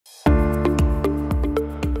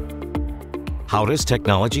How does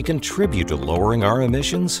technology contribute to lowering our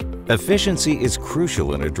emissions? Efficiency is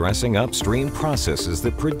crucial in addressing upstream processes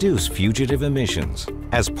that produce fugitive emissions.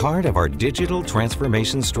 As part of our digital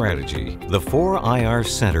transformation strategy, the 4IR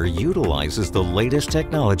Center utilizes the latest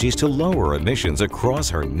technologies to lower emissions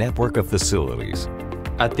across our network of facilities.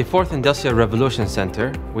 At the 4th Industrial Revolution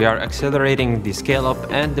Center, we are accelerating the scale-up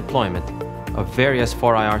and deployment of various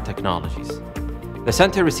 4IR technologies. The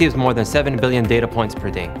center receives more than 7 billion data points per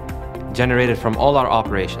day, generated from all our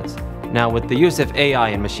operations. Now, with the use of AI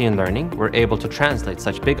and machine learning, we're able to translate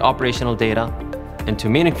such big operational data into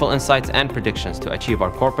meaningful insights and predictions to achieve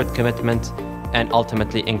our corporate commitment and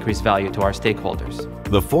ultimately increase value to our stakeholders.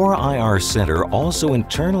 The 4IR Center also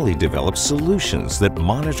internally develops solutions that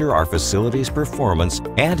monitor our facilities' performance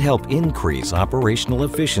and help increase operational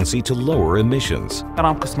efficiency to lower emissions.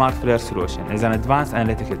 Aramco Smart Flare Solution is an advanced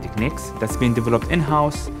analytical technique that's been developed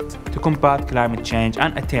in-house to combat climate change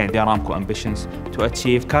and attain the Aramco ambitions to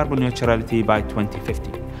achieve carbon neutrality by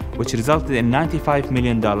 2050, which resulted in $95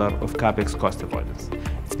 million of CapEx cost avoidance.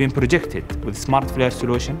 It's been projected with Smart Flare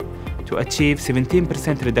Solution to achieve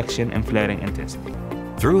 17% reduction in flaring intensity.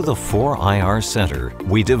 Through the 4IR Center,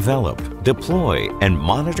 we develop, deploy, and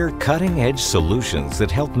monitor cutting-edge solutions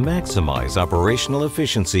that help maximize operational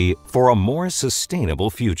efficiency for a more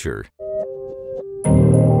sustainable future.